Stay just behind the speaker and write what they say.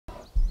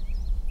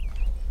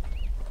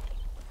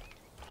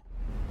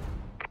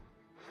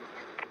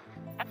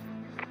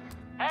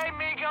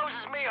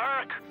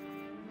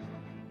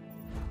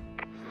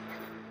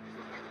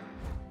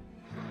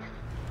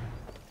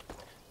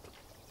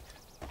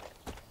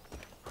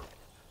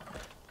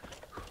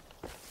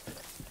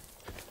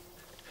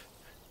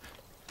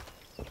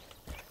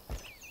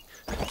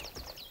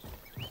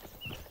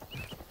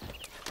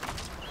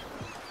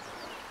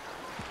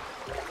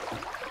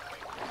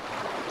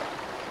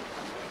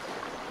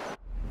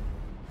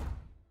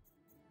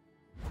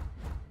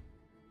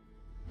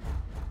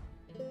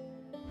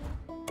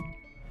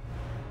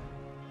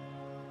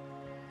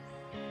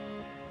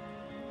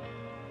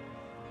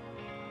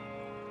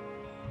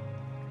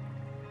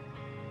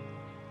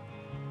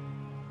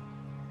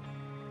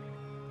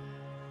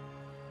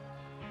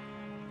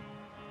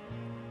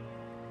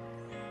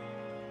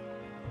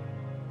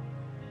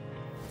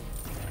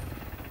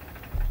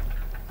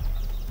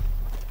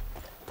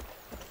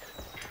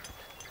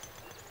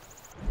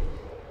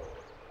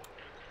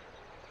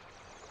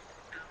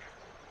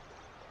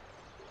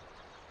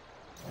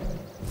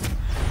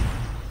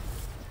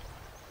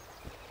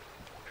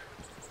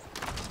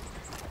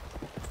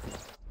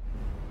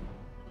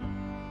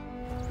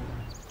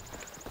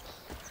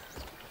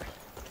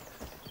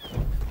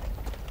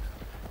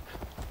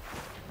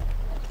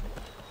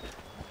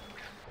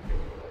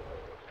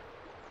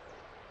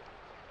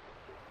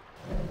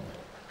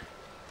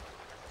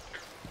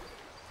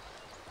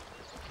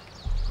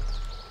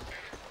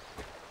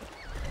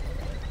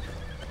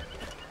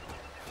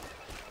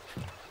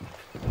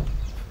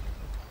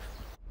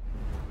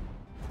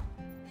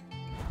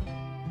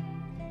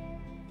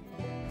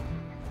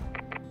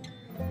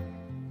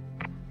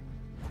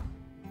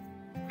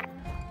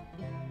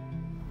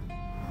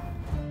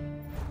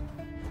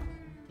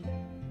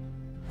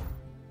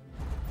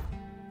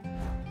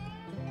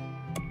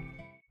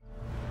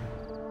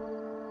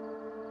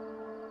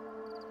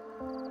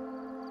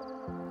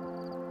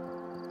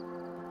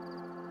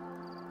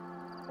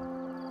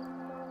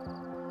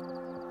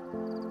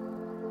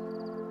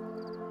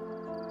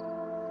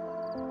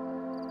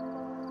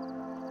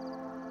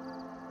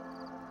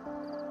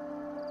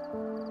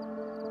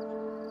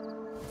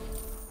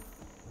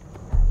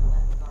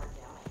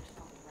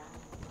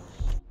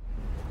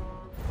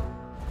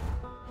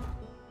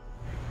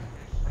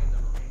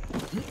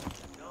Don't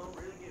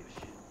really give a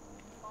shit.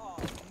 Oh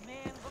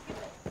man, look at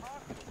this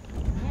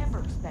coffee. Never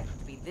expected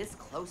to be this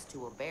close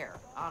to a bear,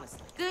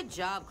 honestly. Good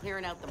job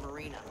clearing out the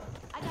marina.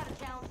 I got a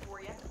challenge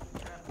for you.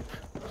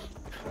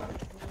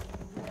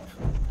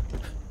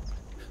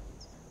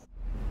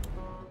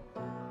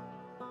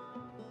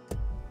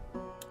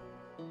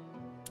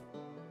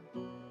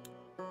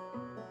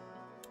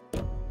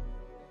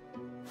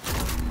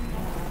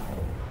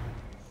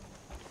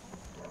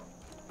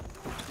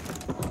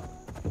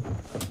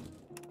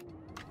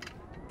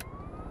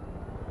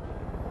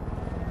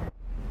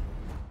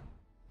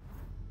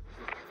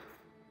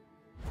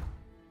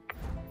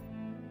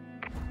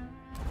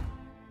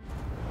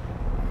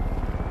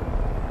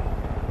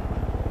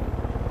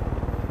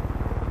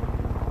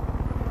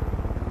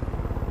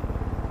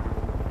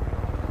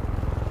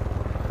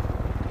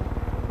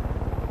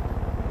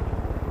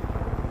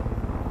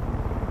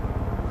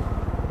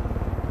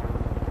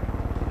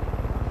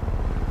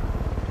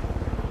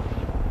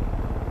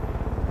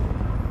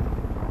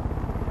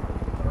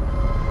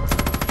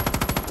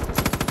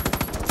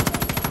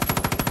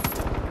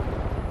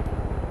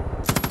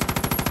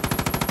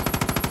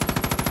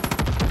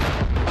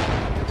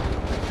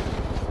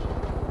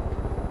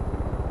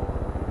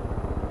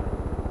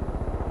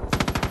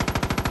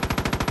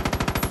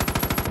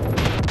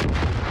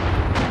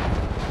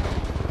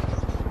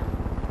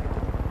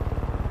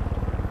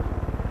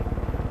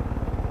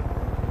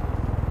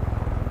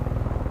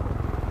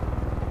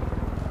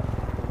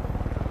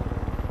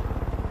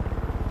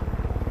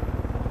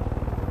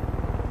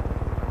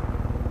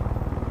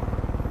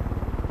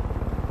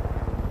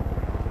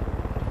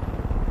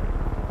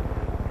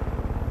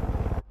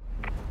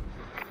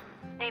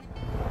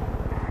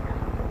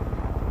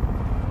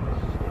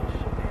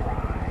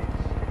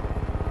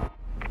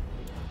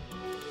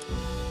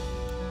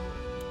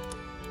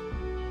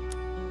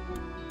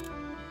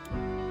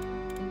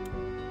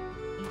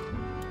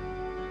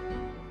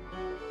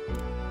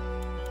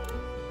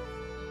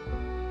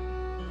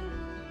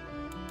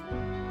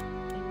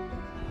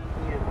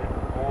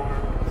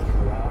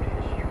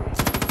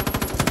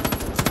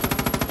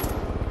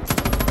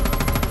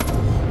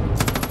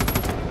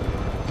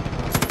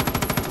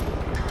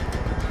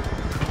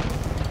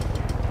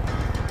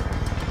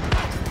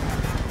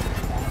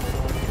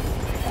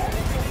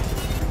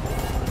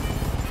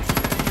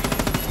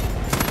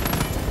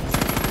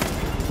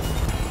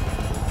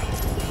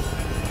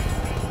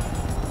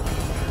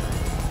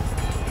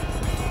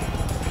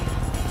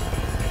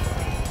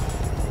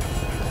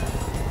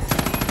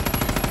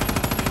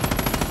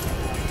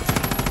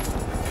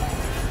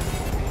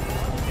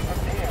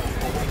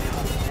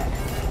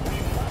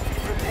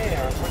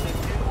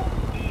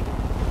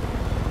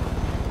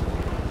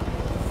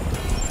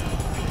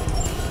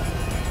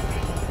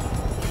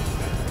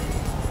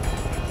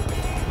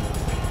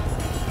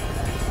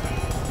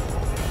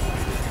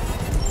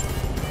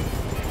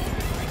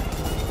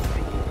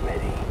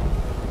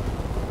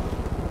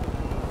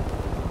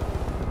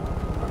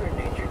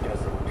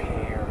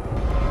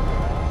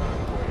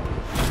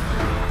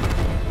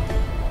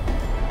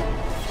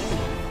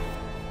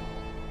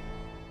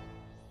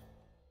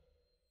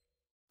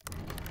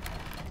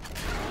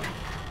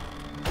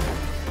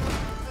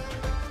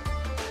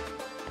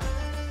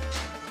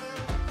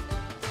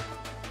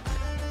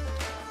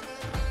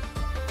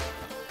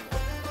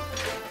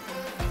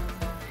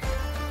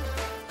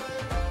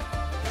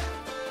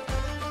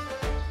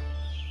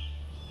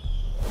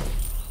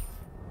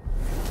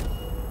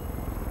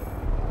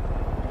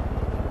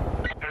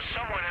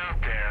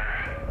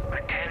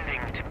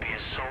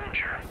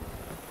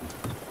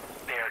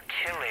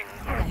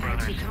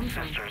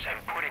 ancestors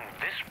and putting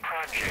this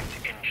project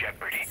in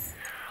jeopardy.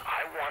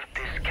 I want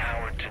this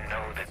coward to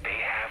know that they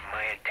have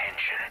my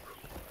attention.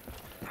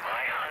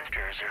 My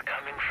hunters are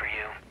coming for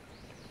you.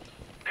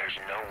 There's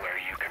nowhere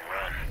you can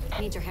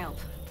run. Need your help.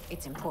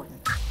 It's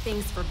important.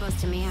 Thanks for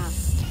busting me out.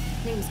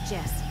 Name's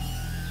Jess.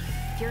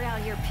 If you're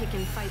out here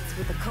picking fights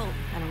with the cult,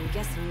 and I'm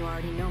guessing you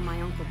already know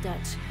my Uncle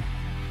Dutch.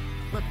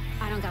 Look,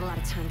 I don't got a lot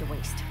of time to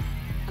waste.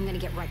 I'm gonna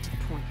get right to the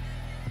point.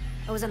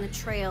 I was on the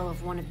trail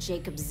of one of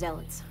Jacob's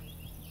zealots.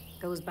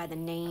 Goes by the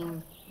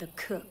name The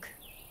Cook.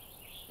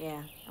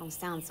 Yeah, don't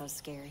sound so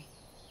scary.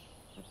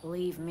 But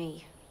believe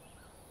me,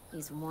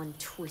 he's one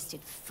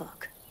twisted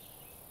fuck.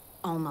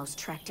 Almost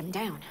tracked him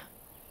down.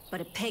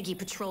 But a Peggy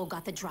patrol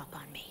got the drop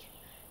on me.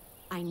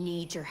 I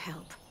need your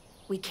help.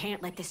 We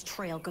can't let this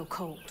trail go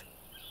cold.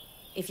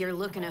 If you're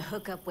looking to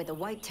hook up with the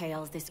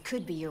Whitetails, this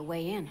could be your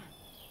way in.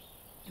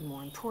 And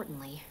more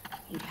importantly,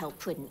 you'd help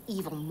put an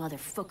evil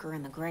motherfucker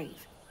in the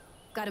grave.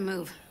 Gotta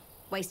move.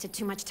 Wasted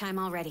too much time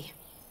already.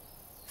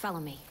 Follow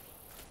me.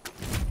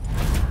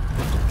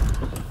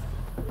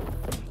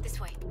 This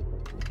way.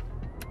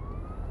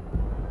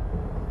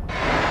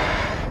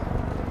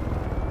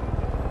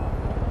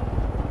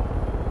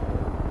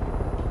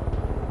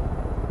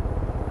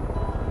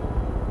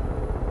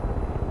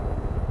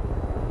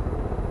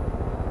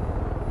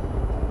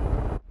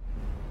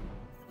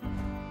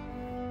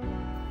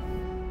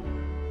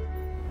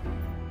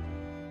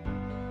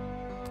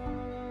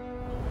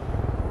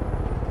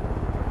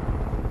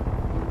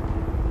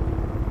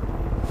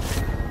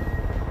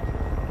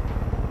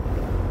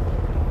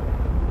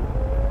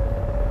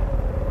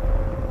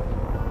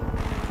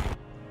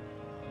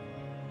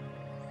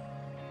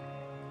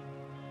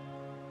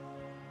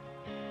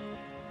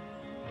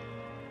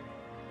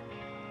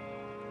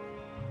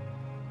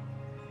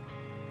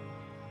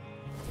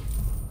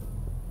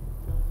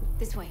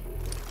 This way.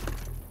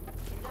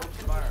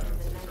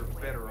 Violence is for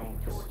better owners.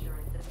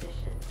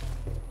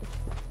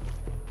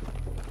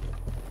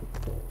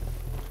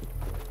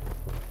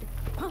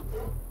 Huh?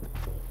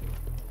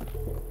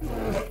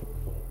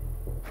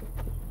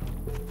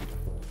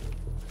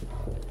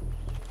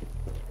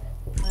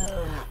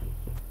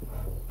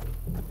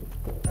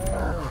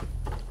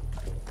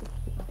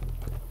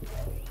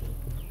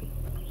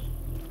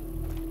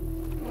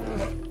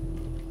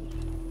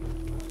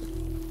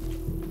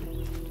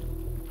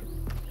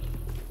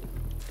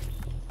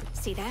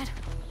 See that?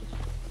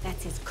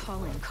 That's his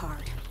calling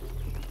card.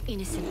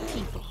 Innocent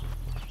people,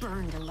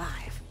 burned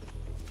alive.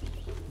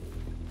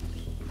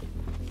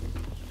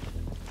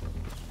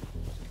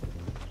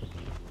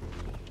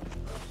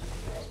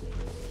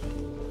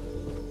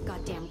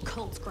 Goddamn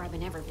cults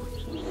grabbing everyone.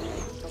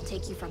 They'll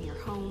take you from your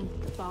home,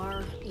 the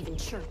bar, even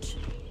church.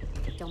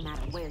 Don't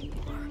matter where you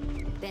are.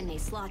 Then they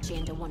slot you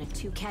into one of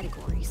two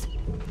categories.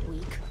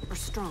 Weak or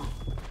strong.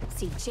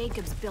 See,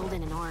 Jacob's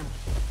building an army.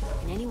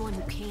 And anyone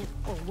who can't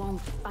or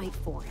won't fight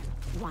for him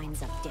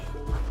winds up dead.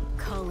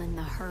 Culling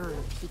the herd,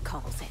 he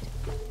calls it.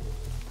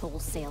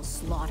 Wholesale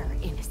slaughter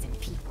innocent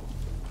people.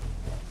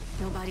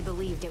 Nobody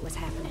believed it was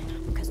happening,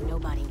 because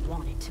nobody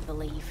wanted to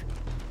believe.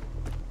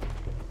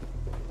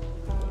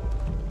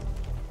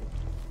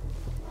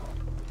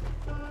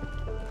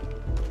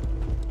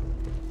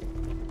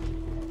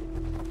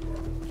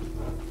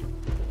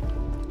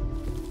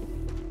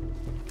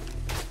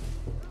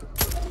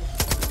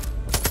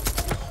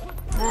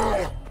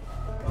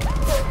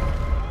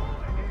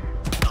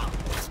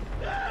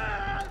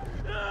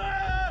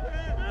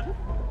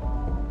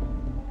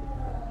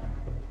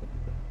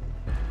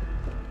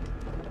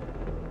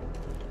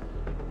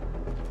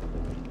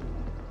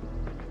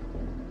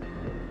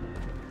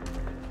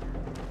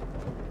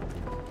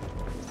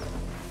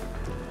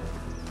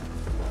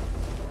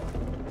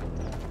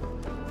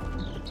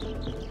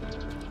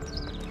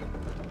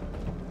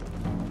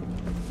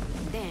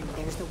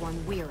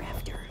 We're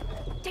after.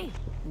 Damn.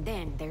 And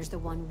then there's the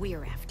one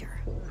we're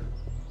after.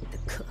 The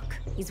cook.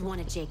 He's one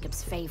of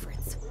Jacob's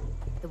favorites.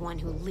 The one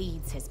who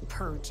leads his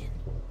purging.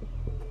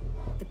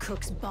 The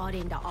cook's bought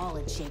into all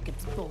of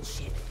Jacob's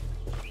bullshit.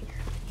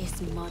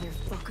 This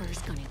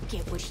motherfucker's gonna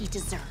get what he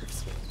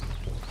deserves.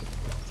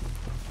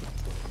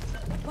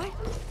 What?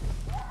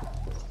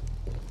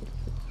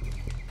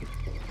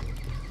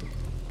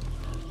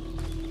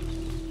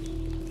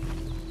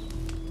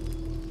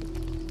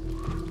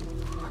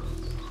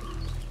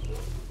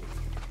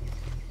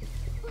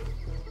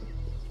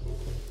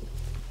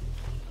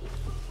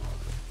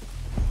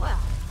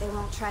 They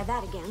won't try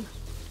that again.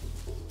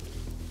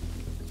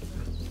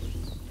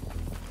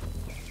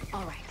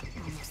 All right,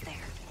 almost there.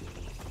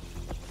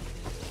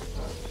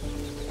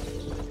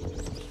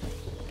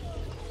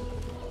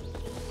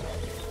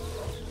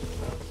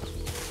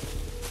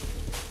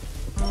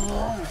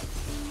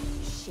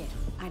 Shit,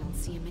 I don't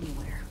see him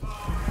anywhere.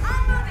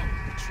 I'm moving!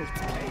 Treats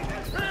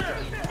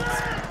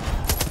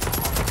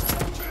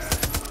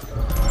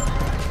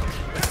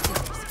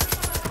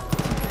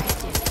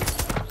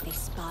They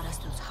spot us,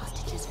 those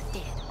hostages are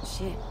dead.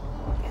 Shit,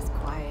 guess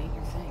quiet ain't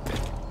your thing.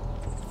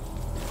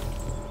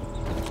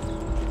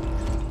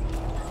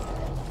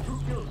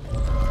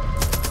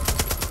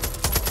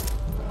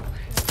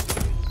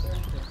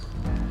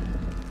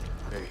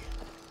 Hey,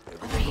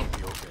 everything will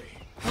be okay.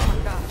 Oh my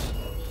gosh.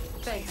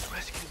 Thanks. Please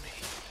rescue me.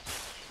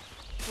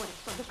 What a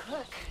The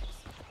cook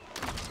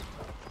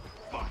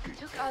Fuck.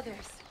 took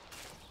others.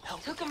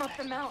 Took them up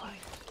the mountain.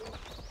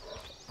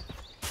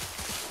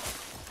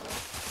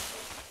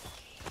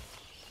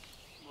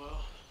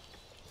 Well,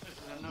 this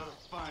is another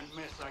fine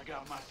mess I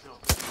got myself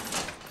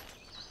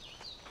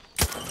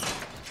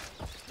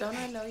in. Don't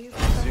I know you?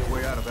 See a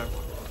way out of that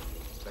one.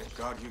 Thank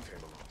God you came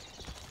along.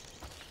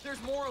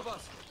 There's more of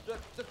us.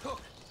 The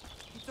cook.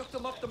 He took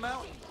them up the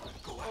mountain.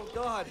 Oh,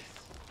 God.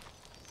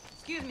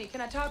 Excuse me,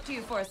 can I talk to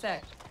you for a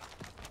sec?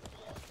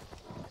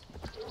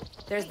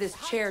 There's this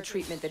chair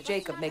treatment that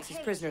Jacob makes his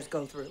prisoners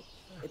go through.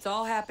 It's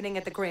all happening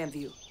at the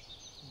Grandview.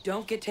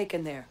 Don't get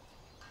taken there.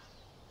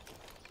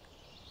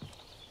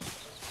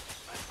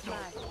 I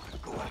don't want to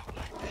go out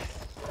like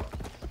this.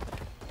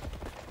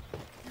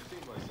 You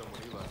seem like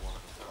someone Eli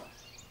wanted to die.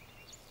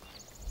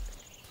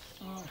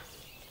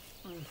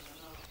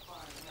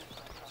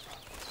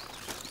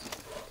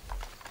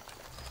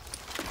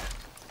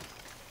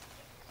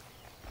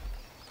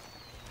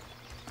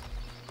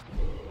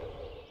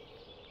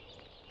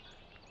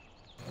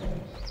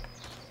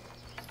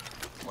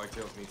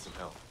 Whitetails need some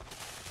help.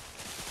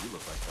 You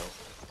look like help.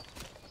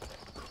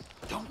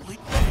 Don't leak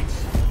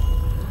thanks.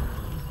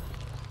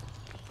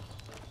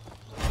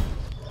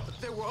 But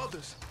there were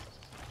others.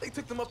 They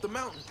took them up the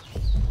mountain.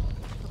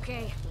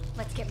 Okay,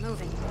 let's get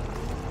moving.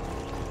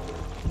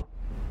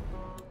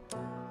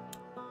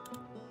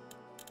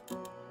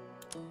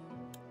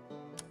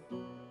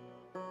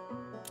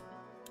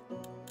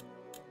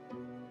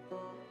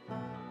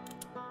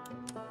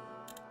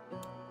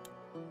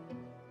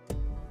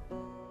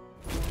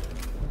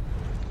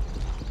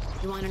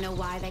 You want to know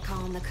why they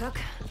call him the cook?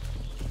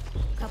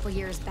 couple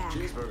years back,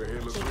 Cheeseburger here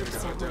looks Jacob really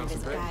sent good one of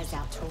his down some guys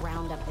out to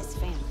round up his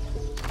family.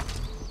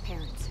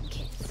 Parents and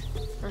kids.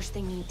 First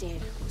thing he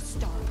did was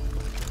starve them.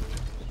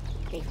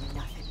 Gave them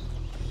nothing.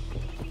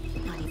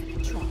 Not even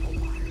a drop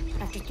of water.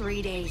 After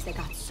 3 days, they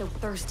got so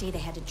thirsty they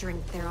had to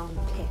drink their own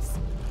piss.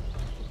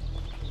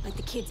 But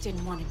the kids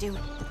didn't want to do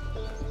it.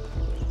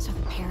 So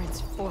the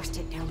parents forced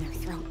it down their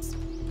throats.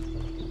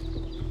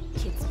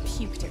 Kids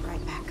puked it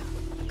right back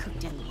up. Cook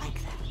didn't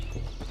like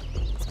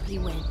that. So he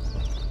went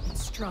and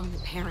strung the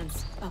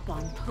parents up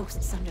on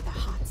posts under the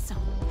hot sun.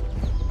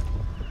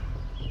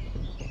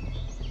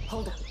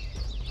 Hold up.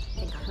 I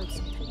think I heard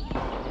something.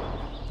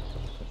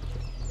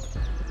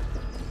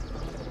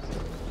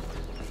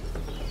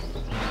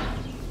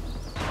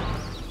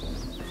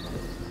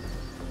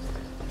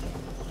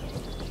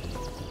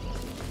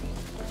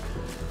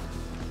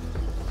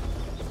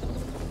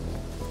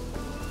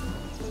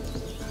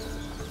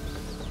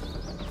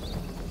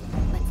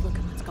 Let's look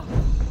at what's going on.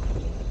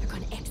 They're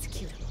going to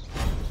execute him.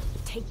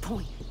 Take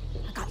point.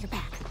 I got your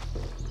back.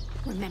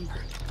 Remember,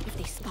 if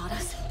they spot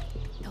us,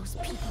 those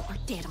people are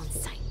dead on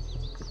sight.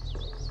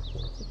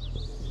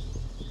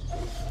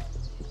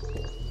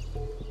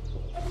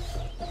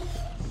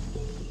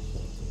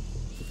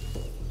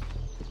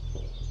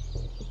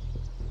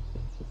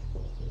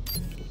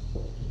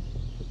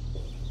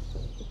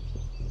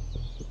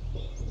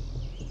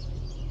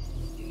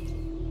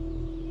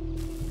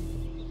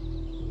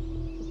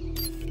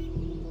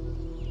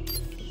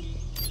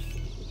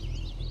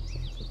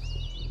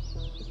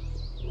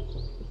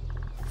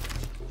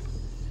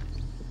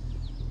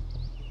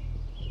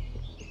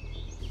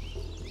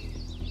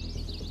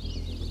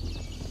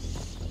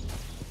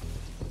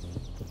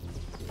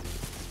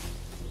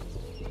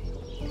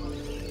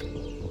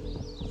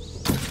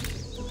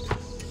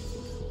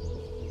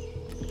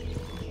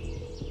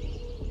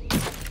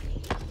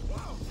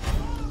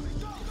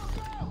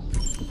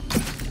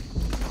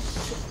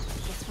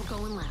 Guess we're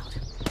going loud.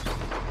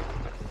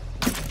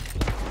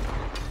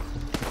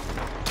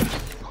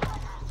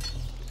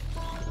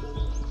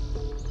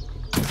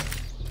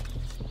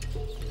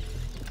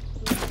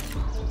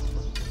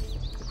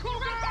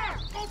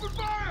 Open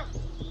fire!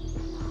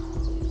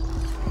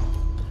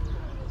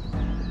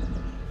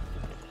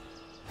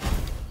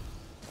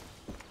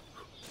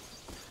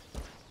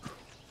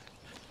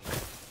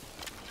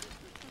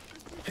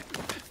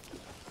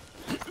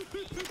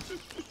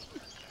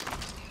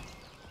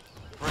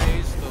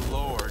 Praise the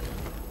Lord.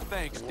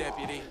 Thanks,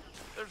 Deputy.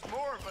 There's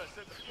more of us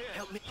at the pit.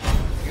 Help me.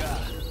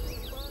 God.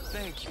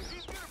 Thank you.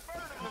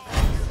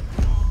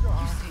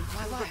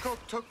 The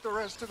cook took the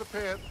rest of the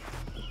pit.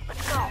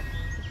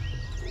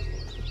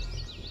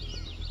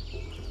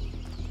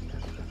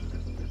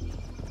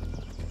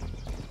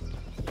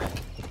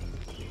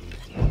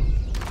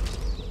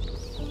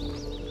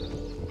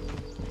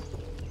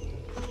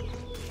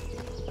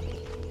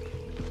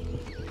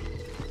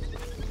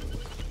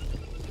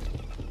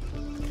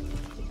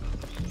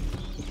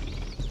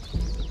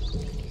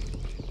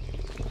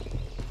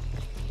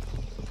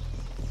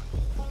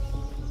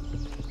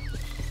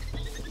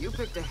 You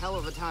picked a hell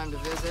of a time to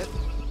visit.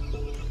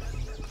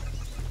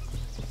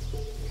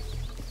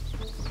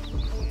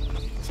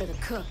 To the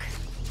cook.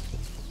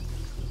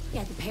 He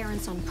had the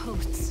parents on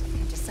posts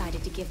and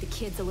decided to give the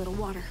kids a little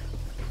water.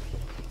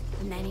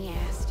 And then he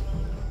asked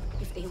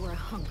if they were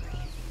hungry.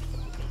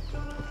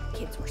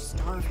 Kids were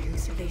starving,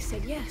 so they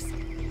said yes.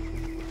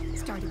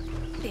 Started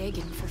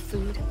begging for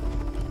food.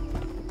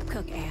 The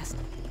cook asked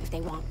if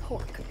they want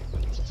pork.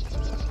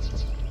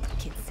 The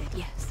kids said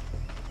yes.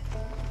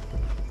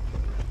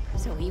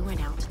 So he went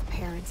out to the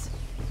parents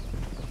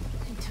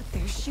and took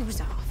their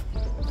shoes off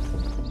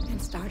and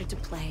started to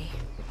play.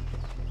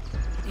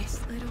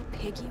 This little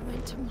piggy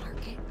went to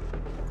market.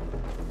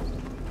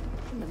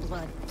 And the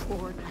blood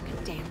poured like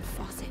a damn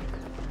faucet.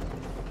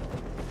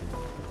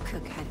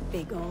 Cook had a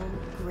big old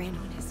grin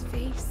on his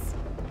face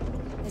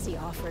as he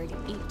offered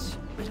each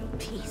little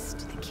piece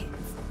to the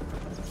kids.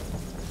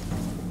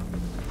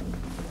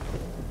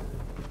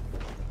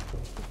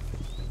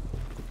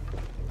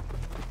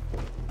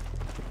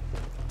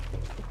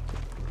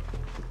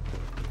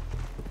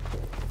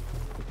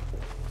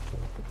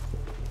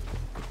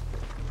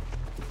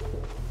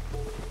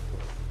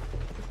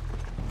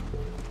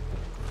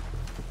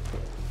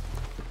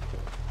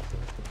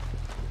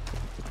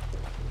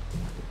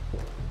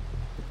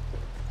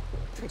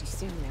 Pretty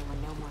soon there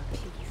were no more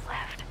piggies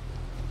left.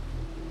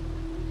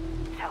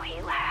 So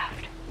he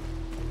laughed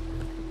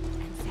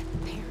and set the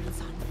parents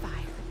on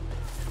fire.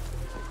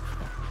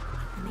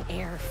 And the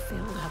air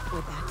filled up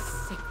with that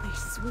sickly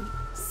sweet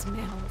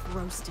smell of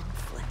roasted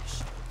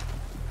flesh.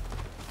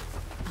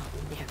 I'll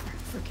never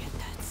forget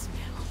that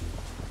smell.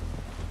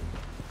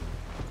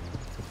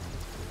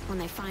 When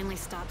they finally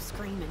stopped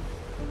screaming,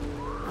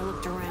 I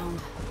looked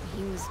around.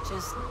 He was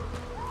just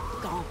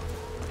gone.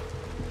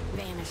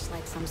 Vanished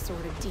like some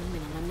sort of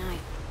demon in the night.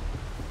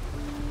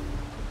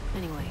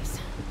 Anyways,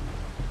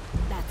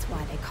 that's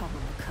why they call him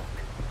the cook.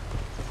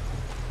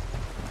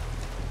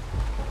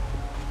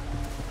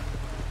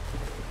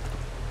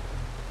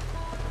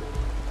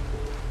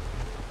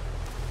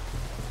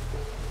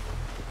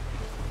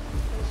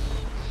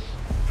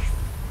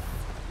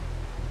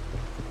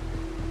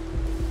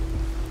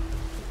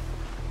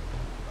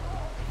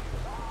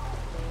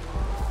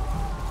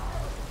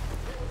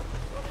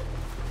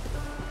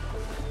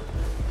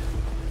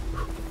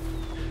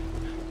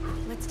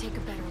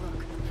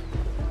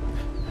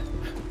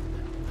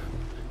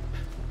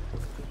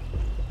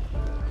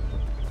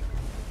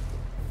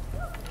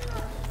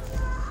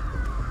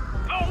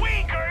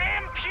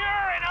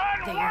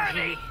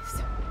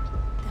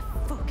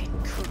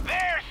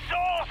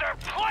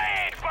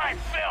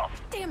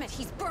 Damn it,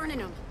 he's burning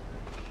them.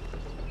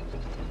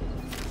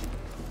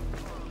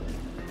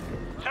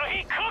 So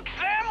he cooks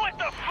them with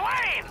the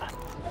flame!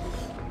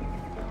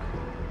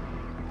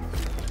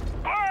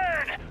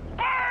 Burn!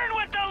 Burn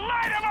with the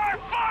light of our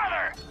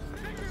Father!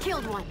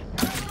 Killed one.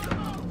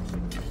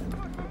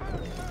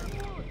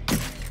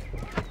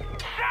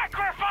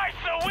 Sacrifice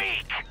the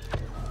weak!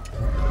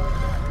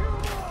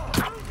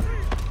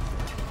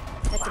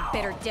 That's a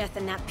better death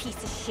than that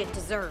piece of shit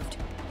deserved.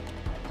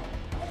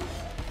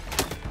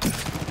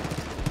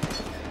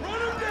 Run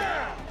him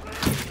down!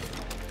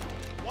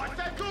 Watch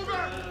that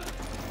cougar!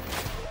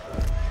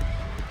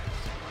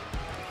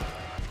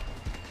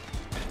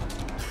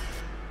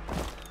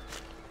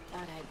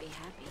 Thought I'd be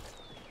happy.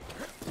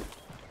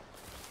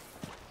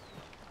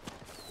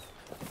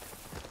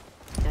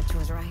 Dutch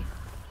was right.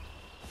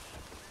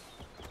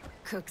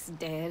 Cook's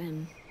dead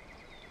and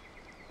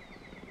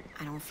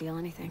I don't feel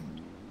anything.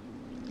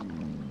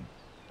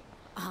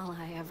 All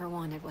I ever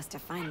wanted was to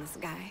find this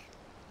guy.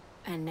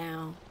 And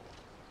now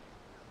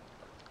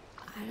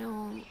I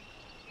don't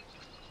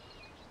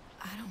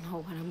know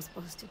what I'm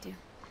supposed to do.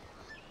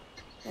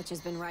 Dutch has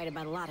been right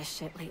about a lot of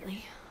shit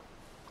lately.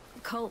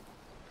 Colt,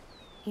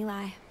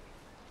 Eli,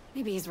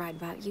 maybe he's right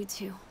about you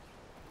too.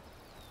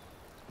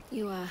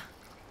 You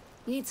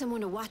need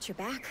someone to watch your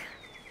back?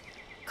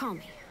 Call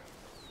me.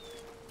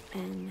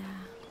 And,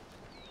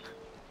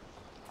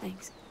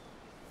 thanks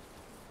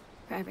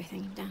for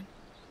everything you've done.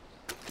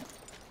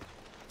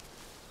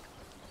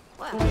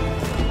 Well.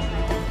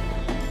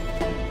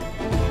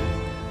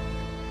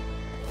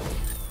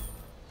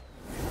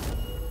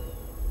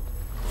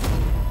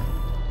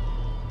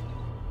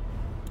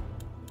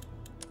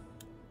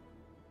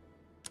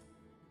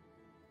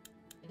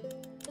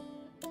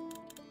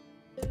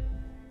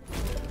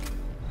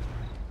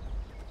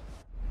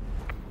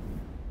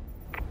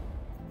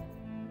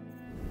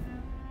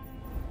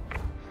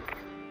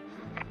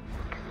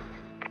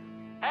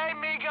 Hey,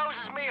 Migos,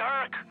 it's me,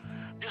 Herc.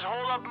 Just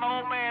hold up my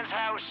old man's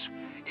house.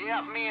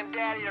 Yeah, me and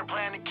Daddy are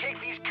planning to kick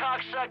these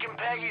cocksucking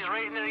Peggies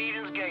right into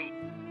Eden's Gate.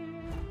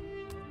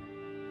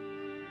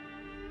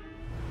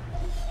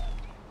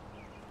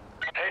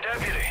 Hey,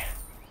 Deputy.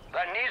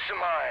 That niece of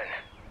mine.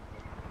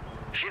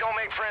 She don't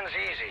make friends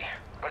easy,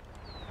 but...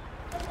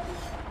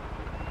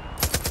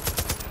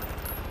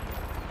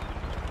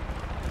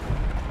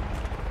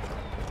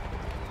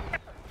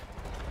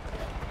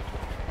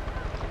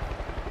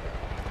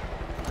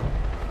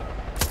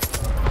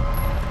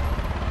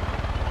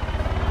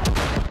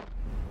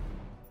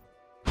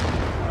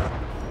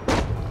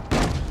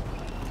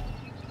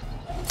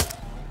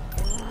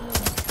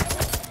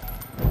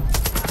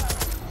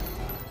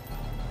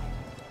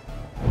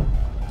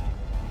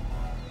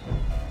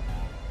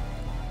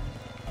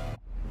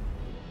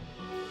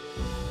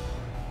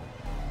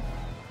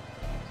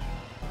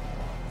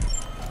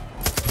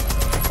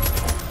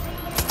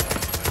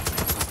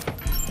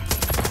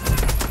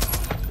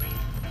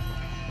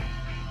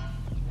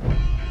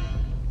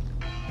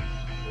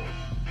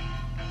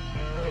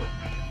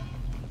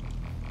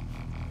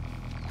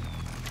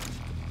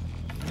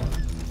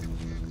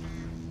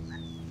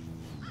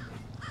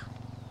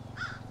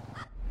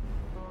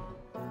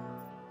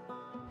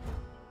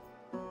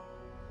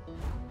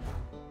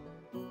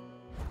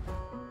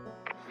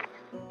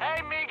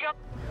 Hey, Migo!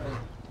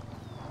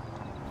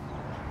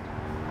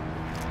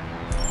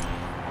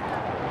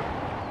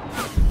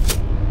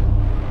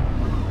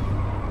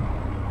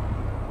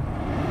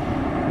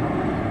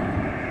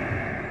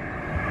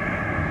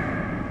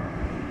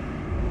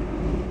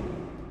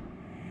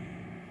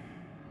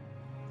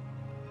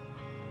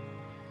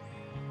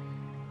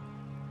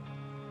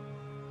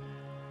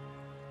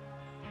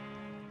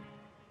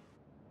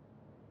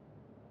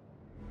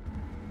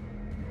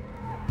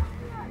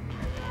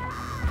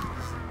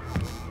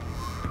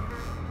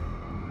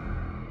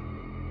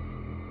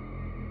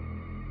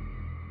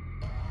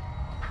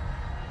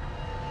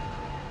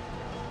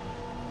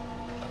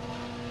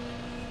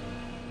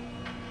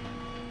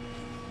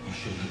 You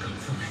shouldn't have come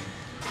for me.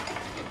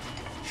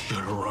 Should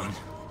have run.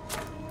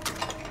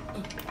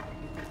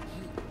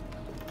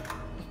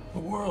 The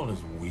world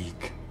is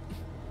weak.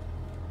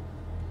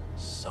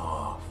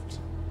 Soft.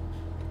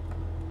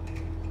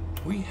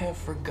 We have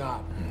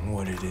forgotten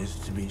what it is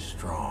to be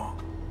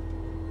strong.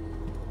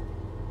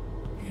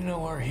 You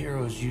know, our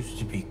heroes used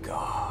to be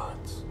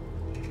gods.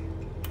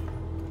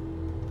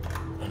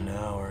 And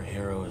now our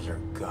heroes are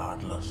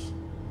godless.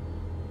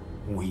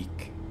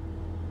 Weak.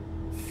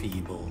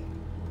 Feeble.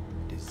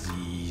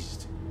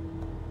 Diseased.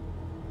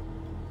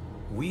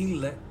 We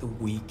let the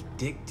weak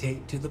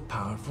dictate to the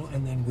powerful,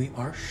 and then we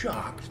are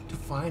shocked to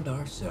find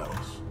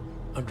ourselves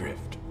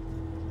adrift.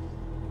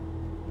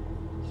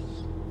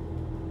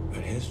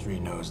 But history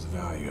knows the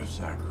value of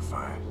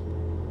sacrifice,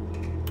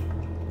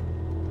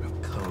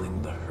 of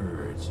culling the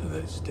herd so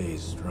that it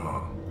stays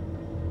strong.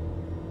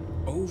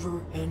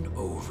 Over and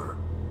over,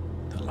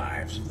 the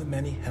lives of the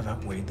many have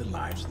outweighed the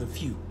lives of the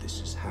few.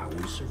 This is how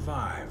we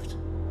survived,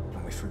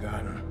 and we've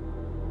forgotten.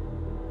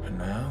 And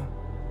now,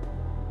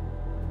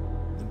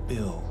 the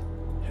bill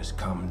has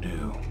come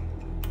due.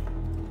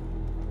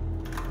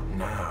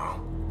 now,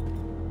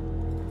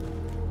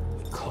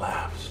 the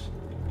collapse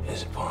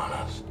is upon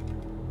us.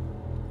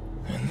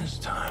 And this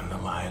time, the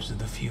lives of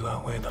the few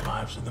outweigh the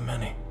lives of the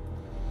many.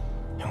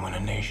 And when a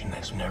nation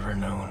that's never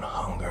known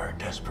hunger or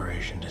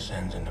desperation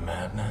descends into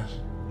madness,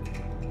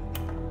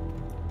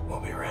 we'll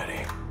be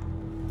ready.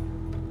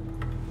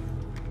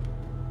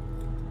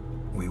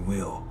 We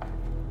will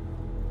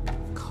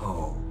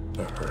call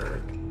the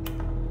herd.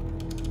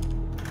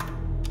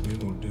 We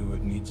will do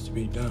what needs to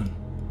be done.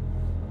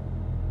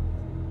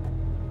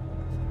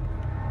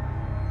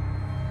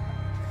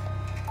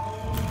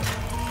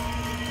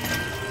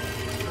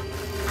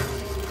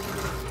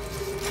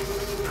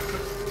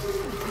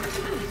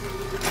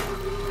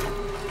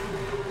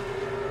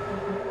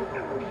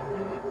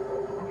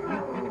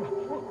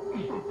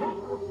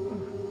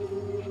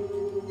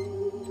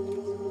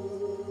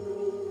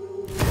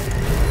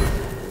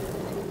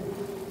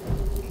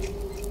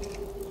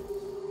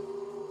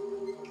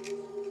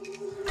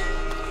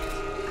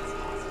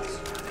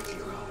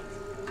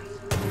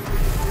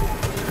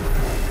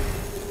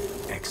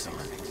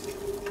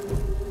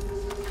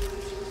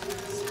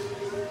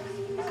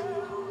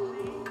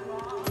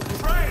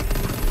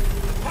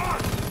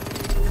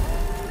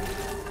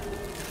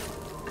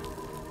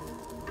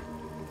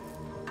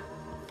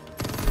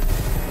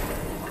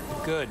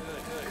 Good.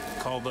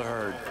 Call the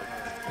herd.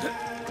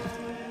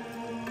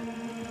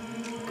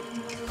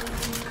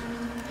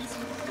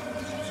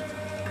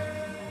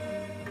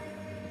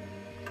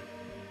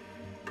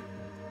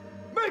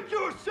 Make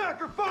your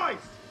sacrifice!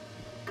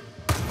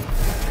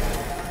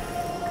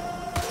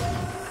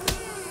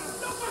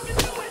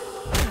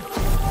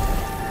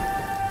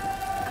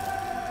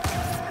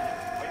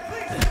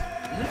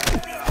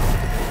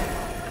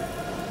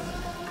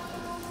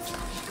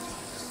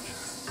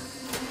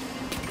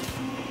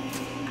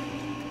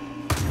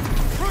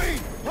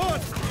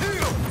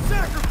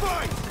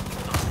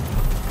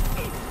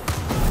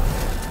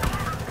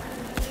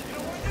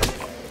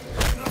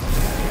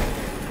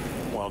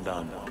 Well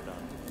done.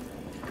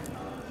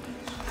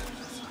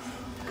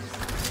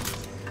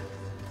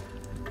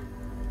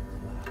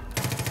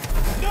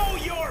 Know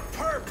your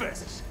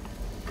purpose!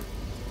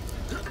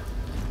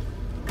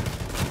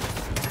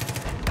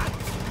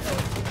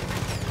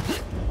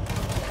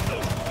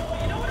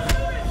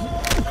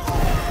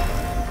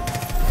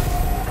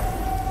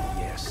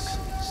 Yes.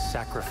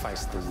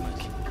 Sacrifice the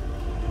weak.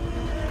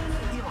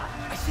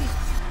 I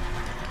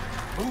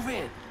see. Move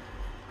in.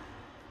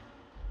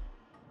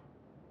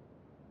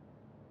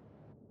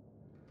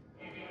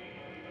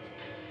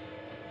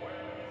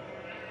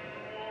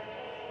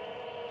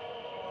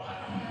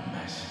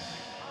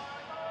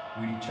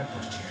 Weedy, check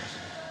those chairs.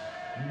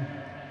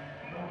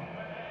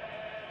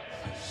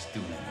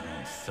 Stewing in their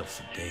own filth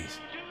for days.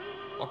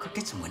 Walker,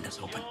 get some windows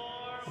open.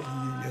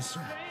 Yes,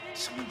 sir.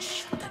 Someone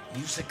shut that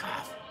music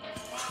off.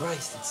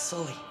 Christ, it's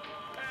Sully.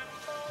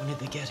 When did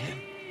they get him?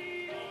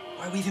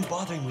 Why are we even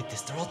bothering with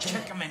this? They're all dead.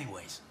 Check them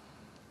anyways.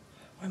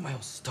 Why am I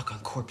all stuck on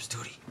corpse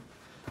duty?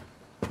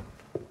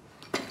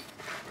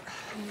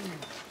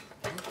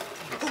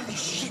 Holy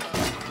shit!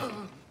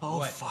 Oh,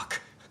 What? fuck.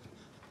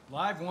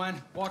 Live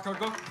one. Walker,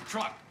 go to the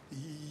truck.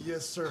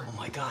 Yes, sir. Oh,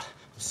 my God.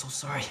 I'm so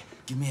sorry.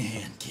 Give me a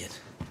hand, kid.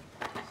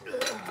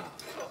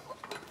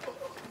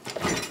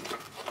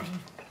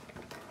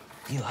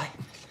 Eli,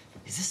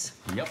 is this...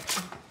 Yep.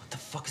 What the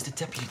fuck is the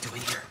deputy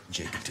doing here?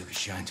 Jacob took a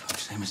shine to him,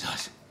 same as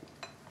us.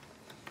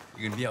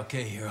 You're gonna be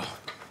okay, hero.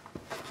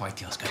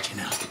 Whitetail's got you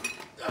now.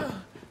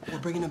 We're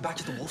bringing him back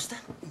to the wolf's den?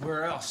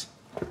 Where else?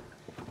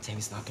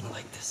 Tammy's not gonna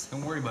like this.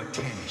 Don't worry about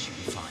Tammy, she'll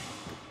be fine.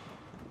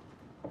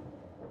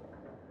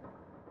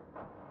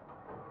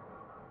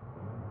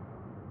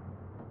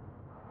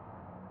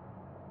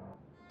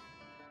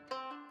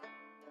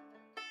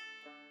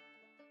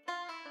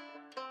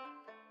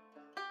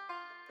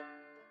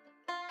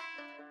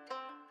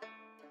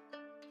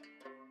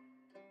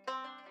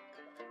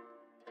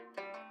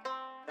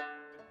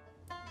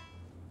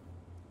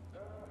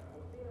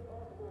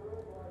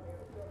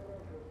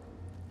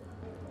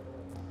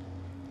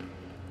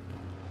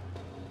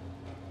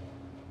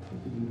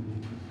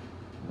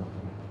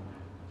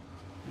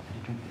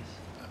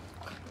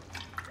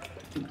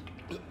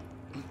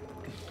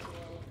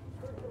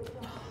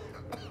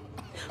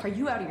 Are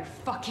you out of your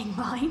fucking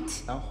mind?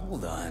 Now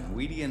hold on,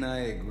 Weedy and I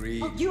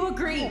agreed. Oh, you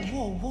agreed!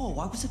 Whoa, whoa,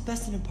 whoa. I was at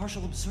best an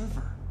impartial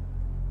observer.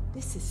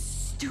 This is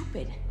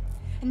stupid.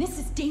 And this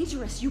is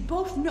dangerous. You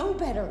both know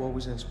better. What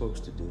was I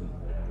supposed to do?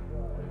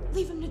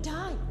 Leave him to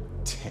die.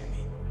 Tammy.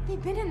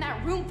 They've been in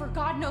that room for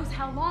God knows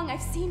how long.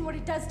 I've seen what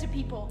it does to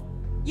people.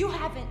 You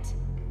haven't.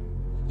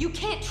 You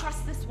can't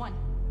trust this one.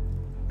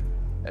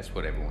 That's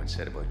what everyone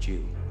said about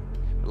you.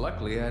 But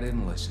luckily, I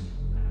didn't listen.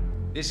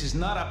 This is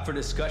not up for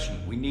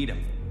discussion. We need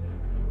him.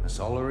 That's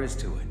all there is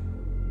to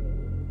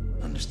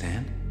it.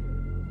 Understand?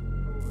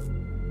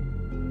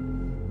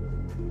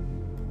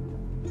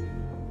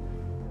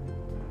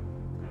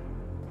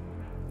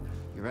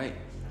 You're right.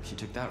 She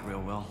took that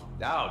real well.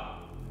 Out.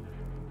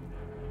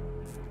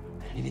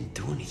 I didn't even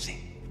do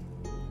anything.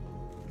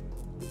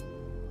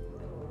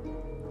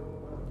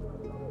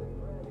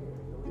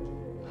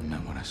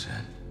 I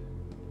said.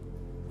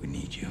 We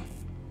need you.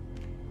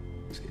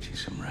 Let's get you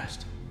some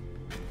rest.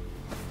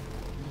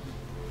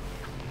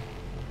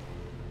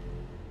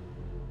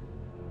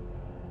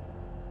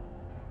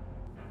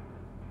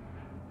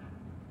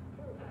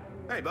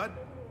 Hey, bud.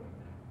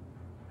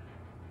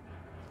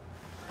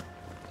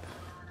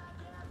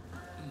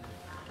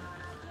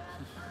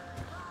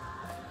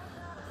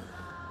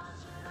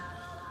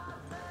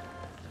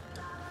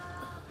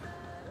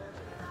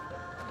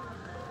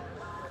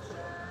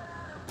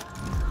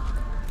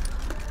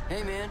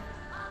 Hey, man.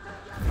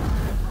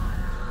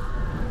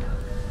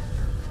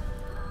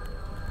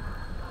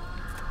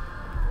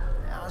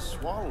 Yeah, I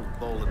swallowed a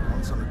bullet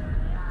once on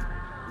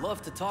a...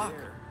 Love to talk,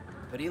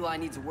 but Eli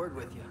needs a word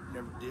with you.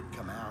 Never did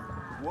come out.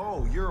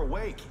 Whoa, you're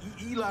awake.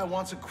 Eli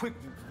wants a quick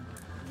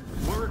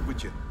word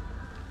with you.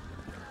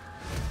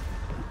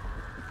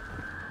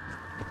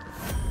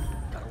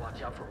 Gotta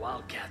watch out for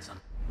wildcats on.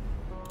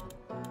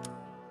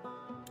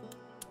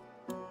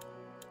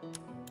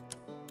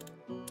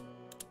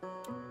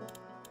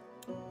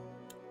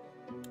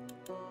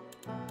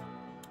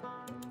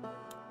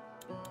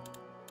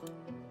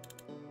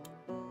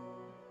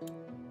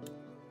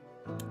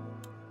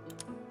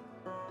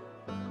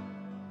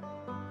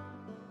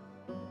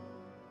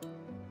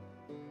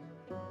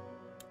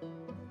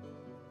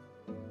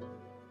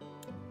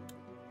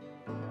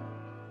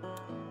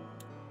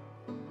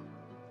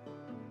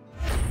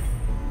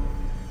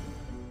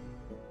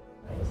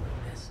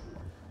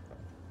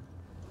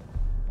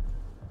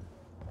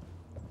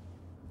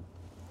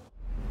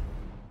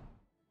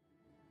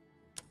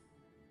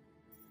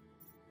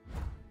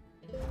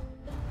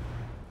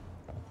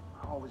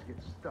 I always get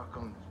stuck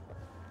on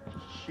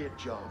shit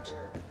jobs.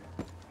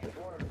 Just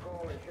wanted to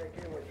call and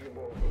check in with you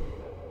both.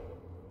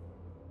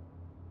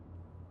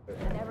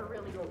 I never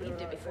really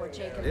believed it before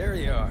Jacob. There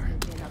you are.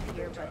 Up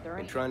here, but there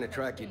I'm ain't trying to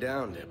track you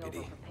down,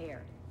 Deputy.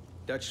 prepared.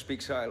 Dutch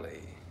speaks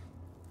highly.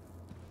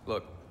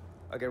 Look,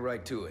 I'll get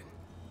right to it.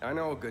 I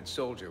know a good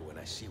soldier when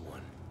I see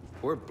one.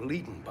 We're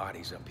bleeding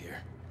bodies up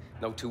here.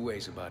 No two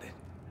ways about it.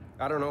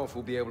 I don't know if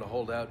we'll be able to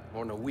hold out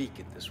more than a week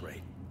at this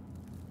rate.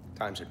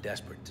 Times are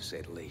desperate, to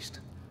say the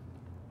least.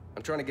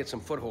 I'm trying to get some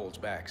footholds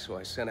back, so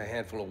I sent a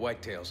handful of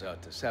whitetails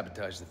out to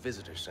sabotage the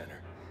visitor center.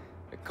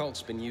 The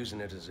cult's been using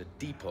it as a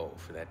depot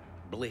for that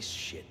bliss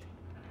shit.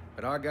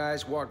 But our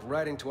guys walked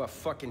right into a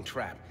fucking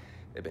trap.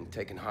 They've been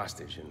taken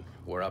hostage, and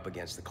we're up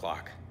against the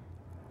clock.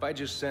 If I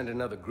just send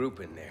another group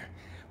in there,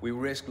 we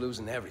risk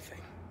losing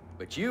everything.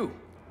 But you're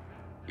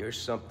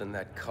something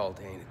that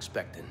cult ain't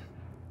expecting.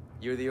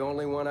 You're the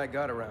only one I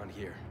got around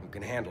here who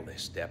can handle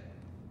this, Step.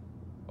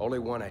 Only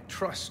one I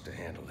trust to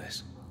handle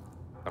this.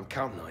 I'm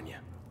counting on you.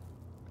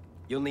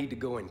 You'll need to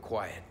go in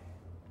quiet.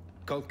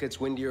 Cult gets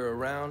wind you're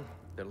around,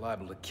 they're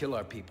liable to kill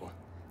our people.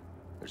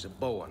 There's a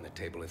bow on the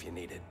table if you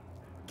need it.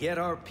 Get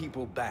our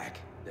people back,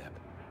 Deb.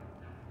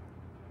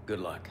 Good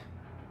luck.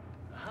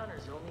 The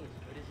hunter's only as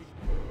good as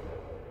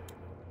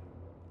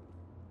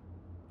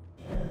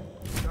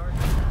he... Start.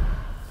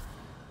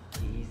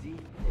 Easy.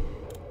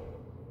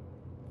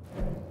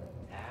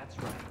 That's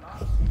right.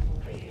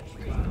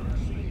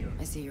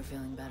 I see you're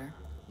feeling better.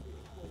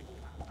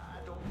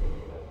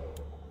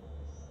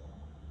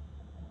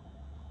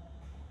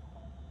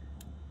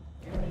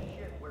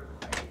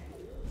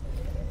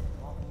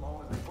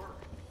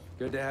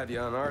 Good to have you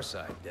on our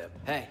side, Deb.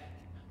 Hey,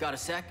 got a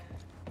sec?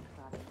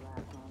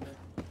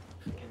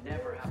 You can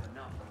never have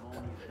enough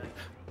ammonia night.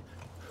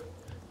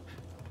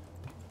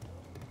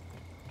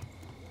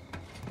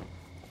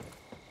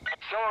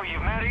 So,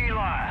 you've met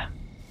Eli.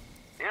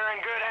 You're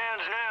in good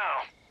hands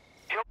now.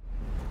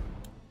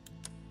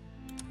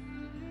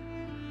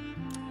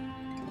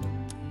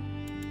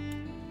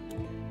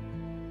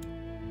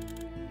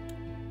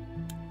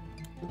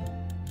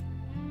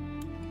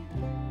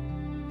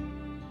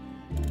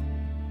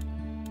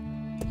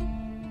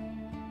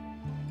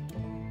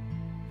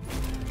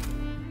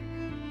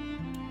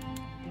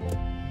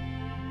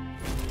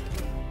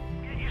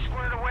 Get you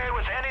squared away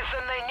with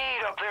anything they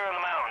need up there in the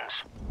mountains.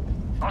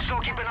 I'll still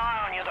keep an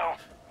eye on you, though.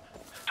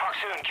 Talk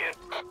soon, kid.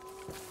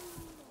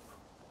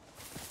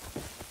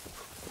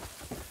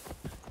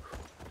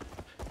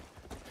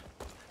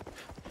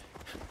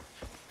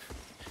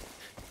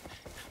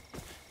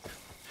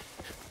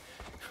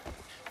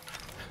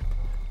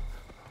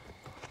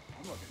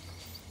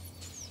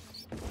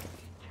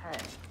 Okay.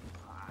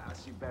 I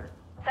see better.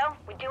 So,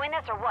 we doing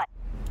this or what?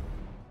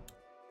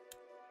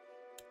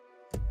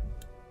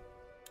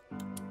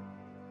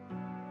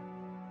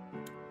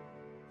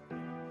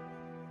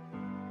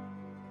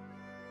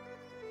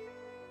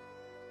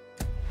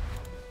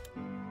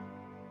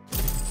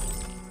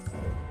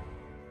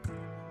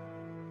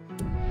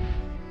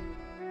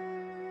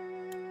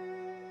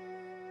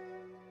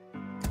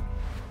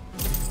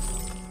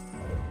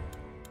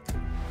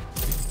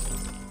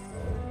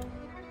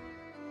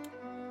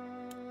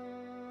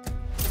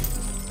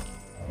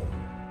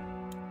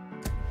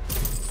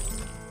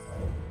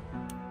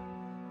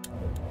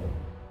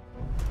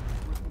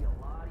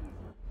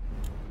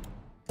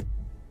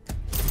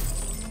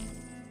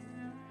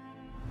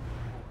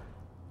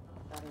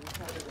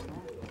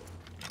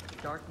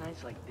 Dark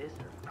nights like this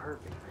are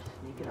perfect for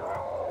sneaking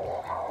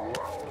around.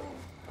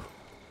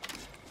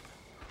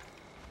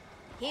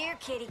 Here,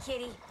 kitty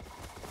kitty.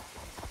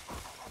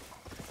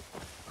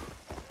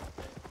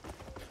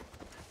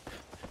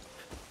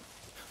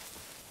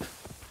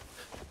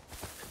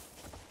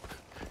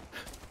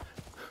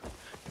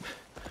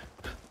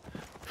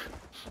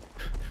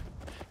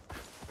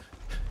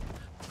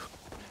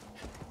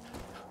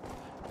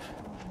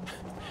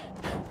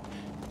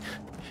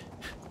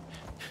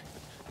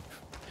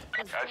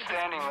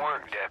 Outstanding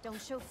work, Deb. Don't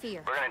show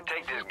fear. We're gonna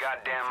take this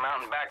goddamn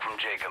mountain back from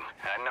Jacob.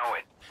 I know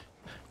it.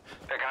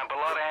 Picking up a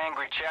lot of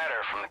angry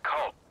chatter from the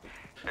cult.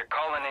 They're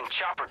calling in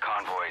chopper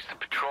convoys to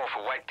patrol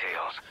for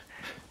whitetails.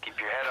 Keep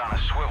your head on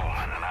a swivel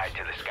and an eye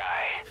to the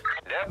sky.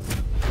 Deb,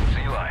 it's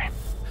Eli.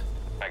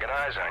 I got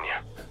eyes on you.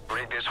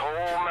 Raid this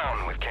whole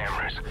mountain with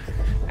cameras.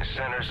 The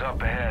center's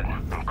up ahead.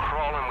 I'm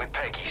crawling with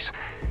Peggy's.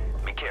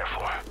 Be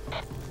careful.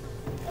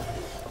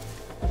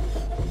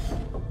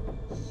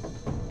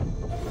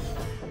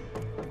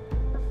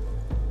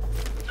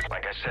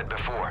 Like I said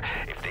before,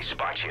 if they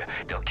spot you,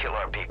 they'll kill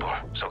our people,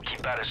 so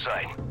keep out of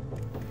sight.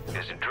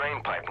 There's a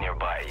drain pipe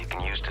nearby you can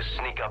use to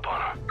sneak up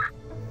on them.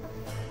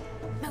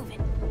 Move it.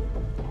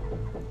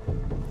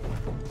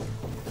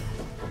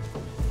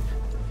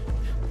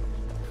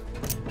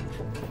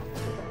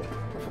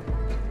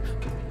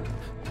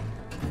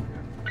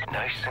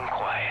 Nice and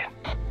quiet.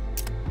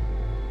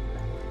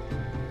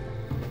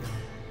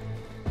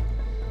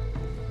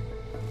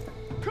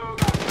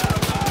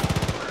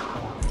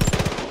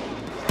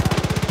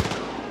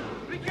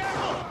 Be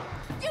careful!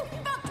 You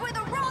fucked with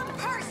the wrong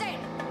person!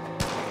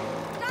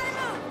 Gotta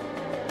move!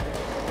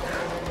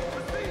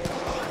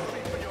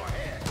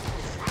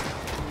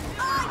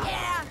 Oh,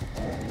 yeah!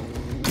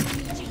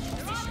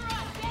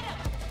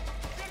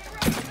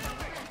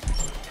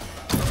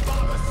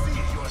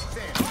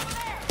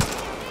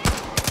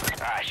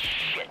 Ah,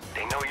 shit.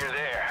 They know you're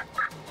there.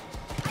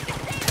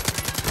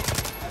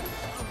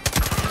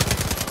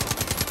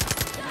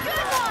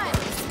 Good one!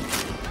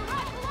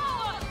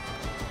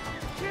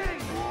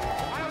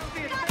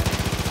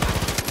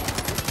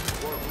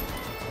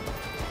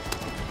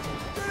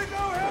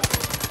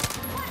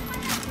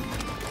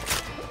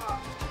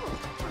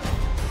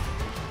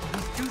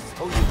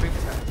 Oh, you big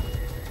time.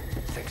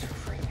 Thanks for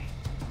freeing me.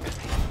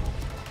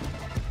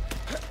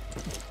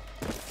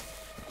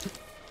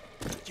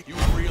 You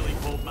really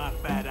pulled my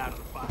fat out of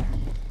the fire.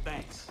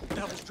 Thanks.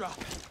 Devil's Drop.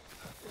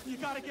 You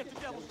gotta get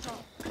to Devil's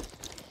Drop.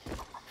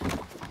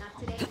 Not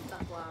today,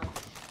 Buckwild.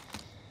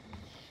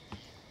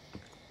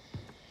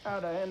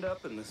 How'd I end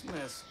up in this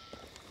mess?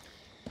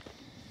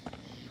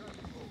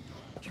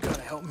 You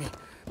gotta help me.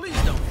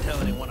 Please don't tell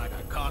anyone I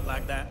got caught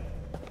like that.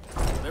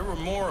 There were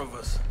more of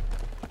us.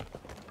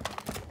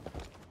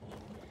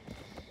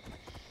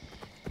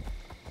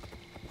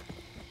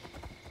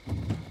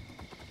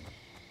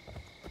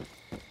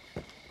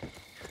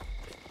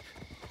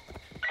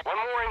 One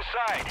more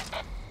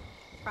inside.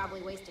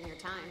 Probably wasting your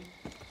time.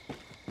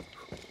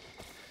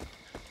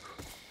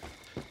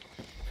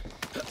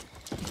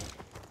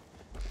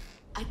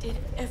 I did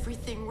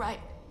everything right.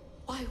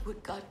 Why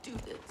would God do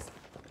this?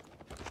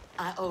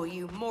 I owe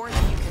you more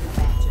than you can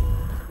imagine.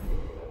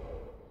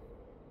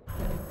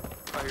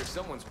 I hear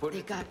someone's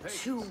putting They got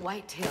 2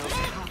 whitetails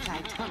in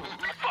Hawkeye Tunnel.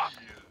 Fuck!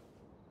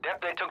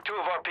 Dep, they took 2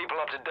 of our people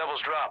up to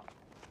Devil's Drop.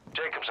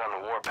 Jacob's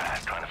on the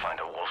warpath trying to find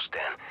a wolf's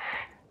den.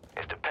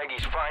 If the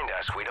Peggies find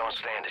us, we don't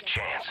stand a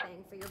chance.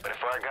 But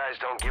if our guys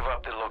don't give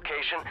up the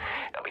location,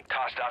 they'll be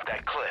tossed off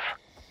that cliff.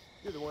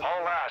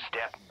 All ours,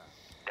 Dep.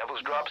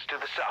 Devil's Drop's to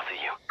the south of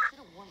you. Should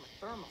have worn the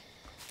thermal.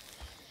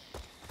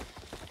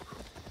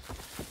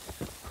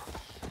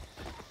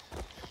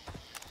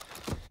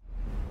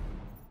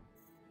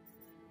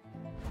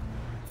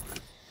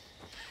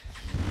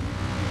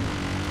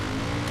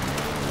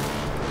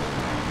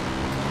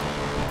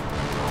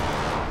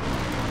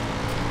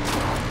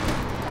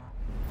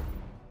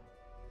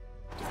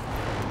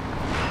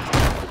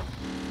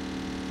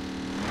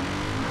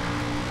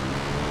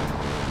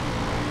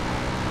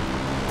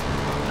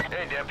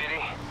 Hey,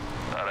 Deputy.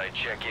 Thought I'd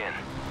check in.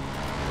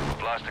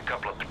 Lost a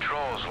couple of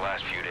patrols the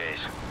last few days.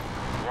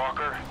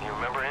 Walker, you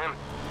remember him?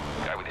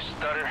 Guy with the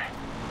stutter?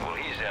 Well,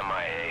 he's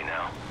MIA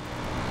now.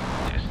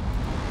 Just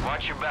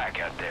watch your back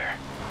out there.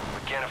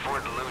 We can't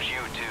afford to lose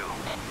you, too.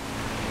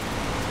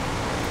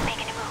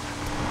 Making a move.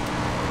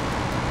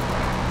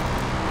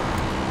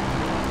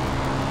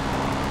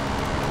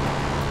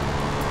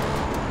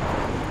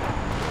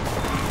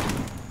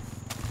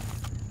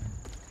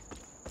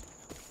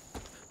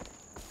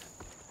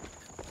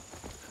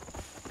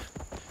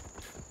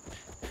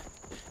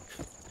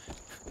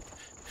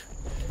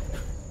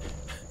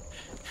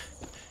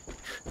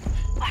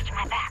 Watch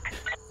my back.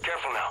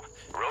 Careful now.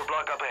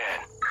 Roadblock up ahead.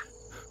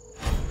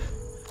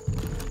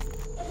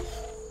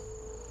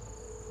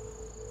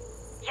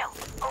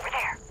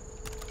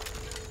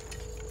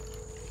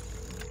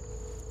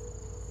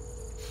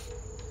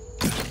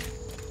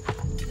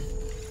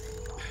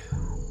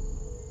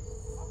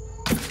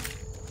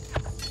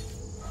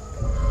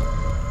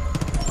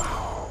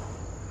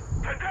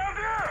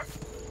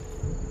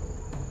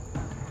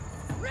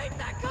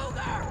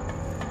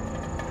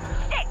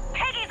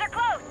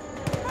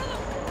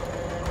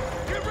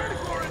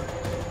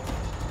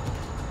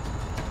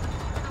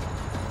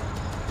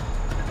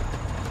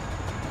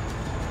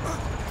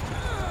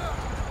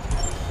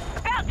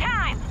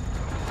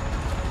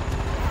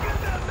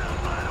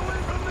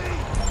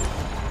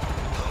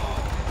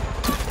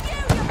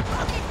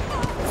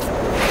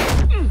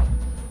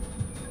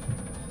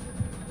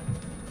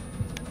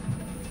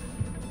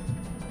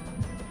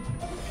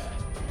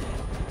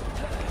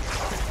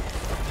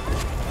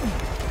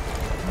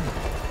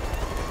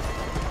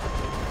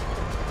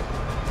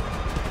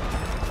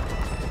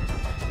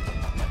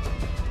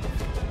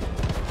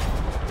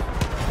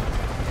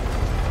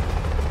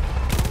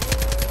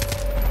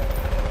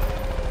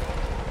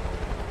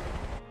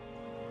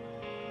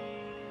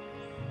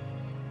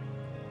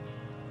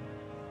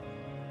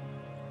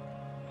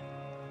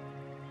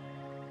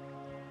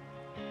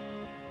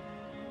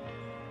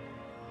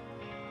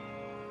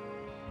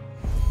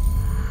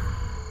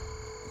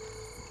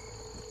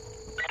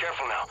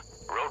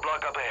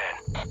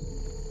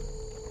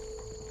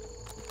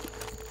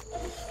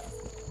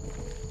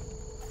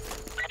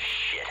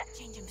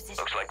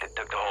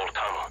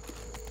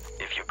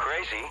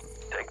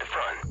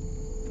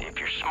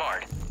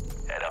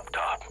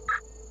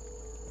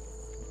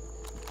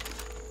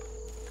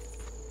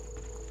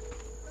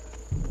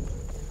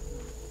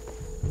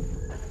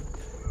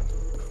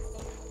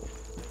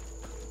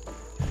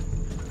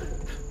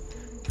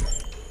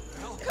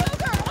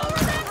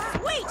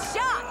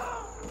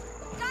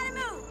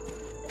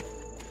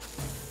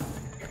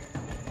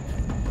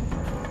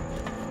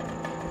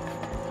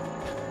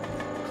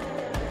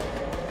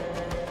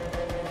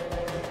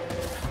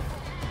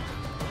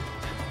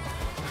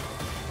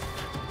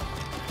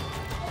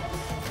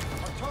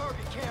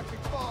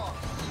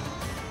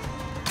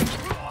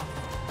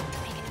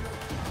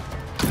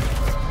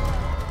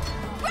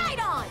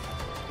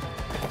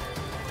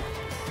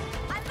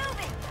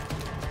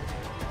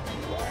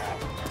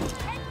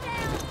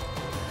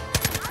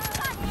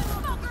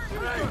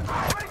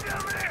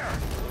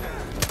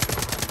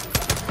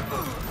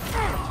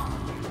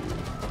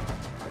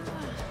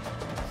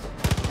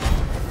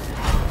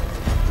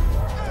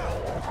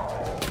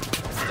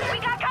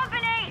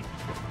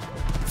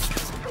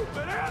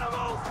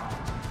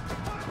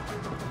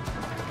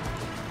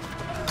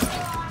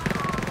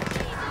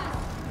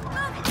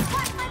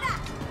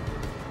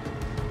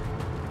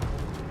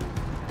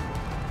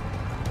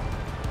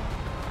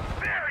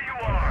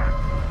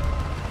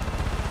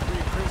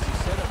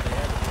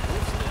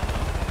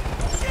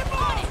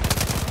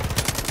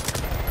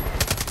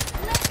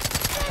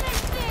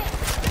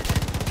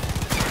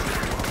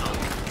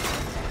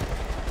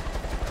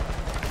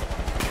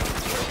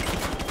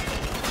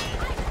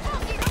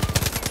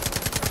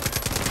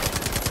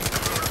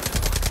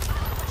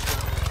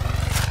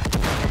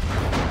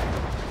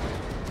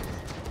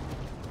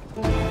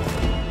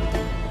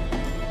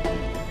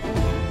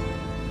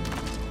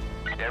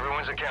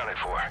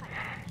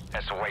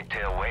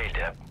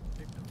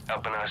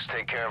 Helping us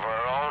take care of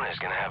our own is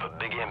gonna have a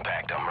big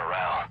impact on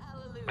morale.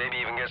 Maybe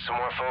even get some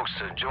more folks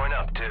to join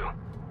up, too.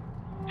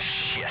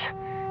 Shit.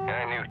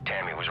 I knew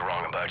Tammy was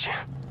wrong about you.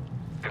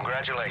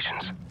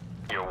 Congratulations.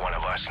 You're one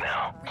of us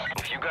now.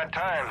 If you got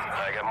time,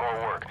 I got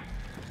more work.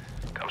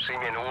 Come see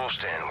me in the wolf's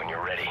den when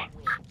you're ready.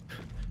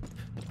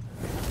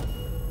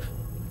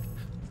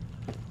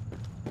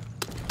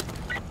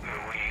 The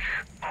weak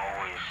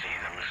always see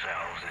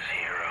themselves as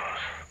heroes.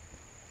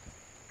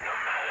 No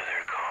matter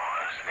their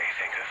cause, they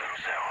think of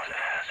themselves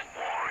as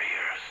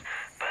warriors.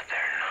 But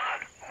they're not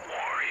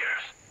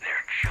warriors.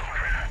 They're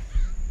children.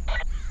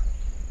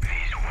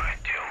 These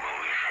white-tail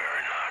militia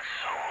are not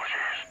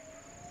soldiers.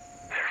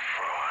 They're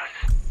frauds.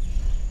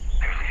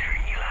 Their leader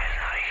Eli is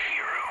not a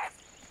hero.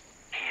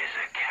 He is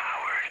a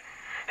coward.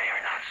 They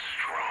are not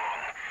strong.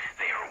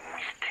 They are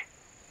weak.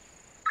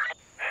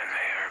 And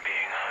they are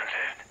being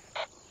hunted.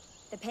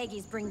 The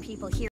Peggies bring people here.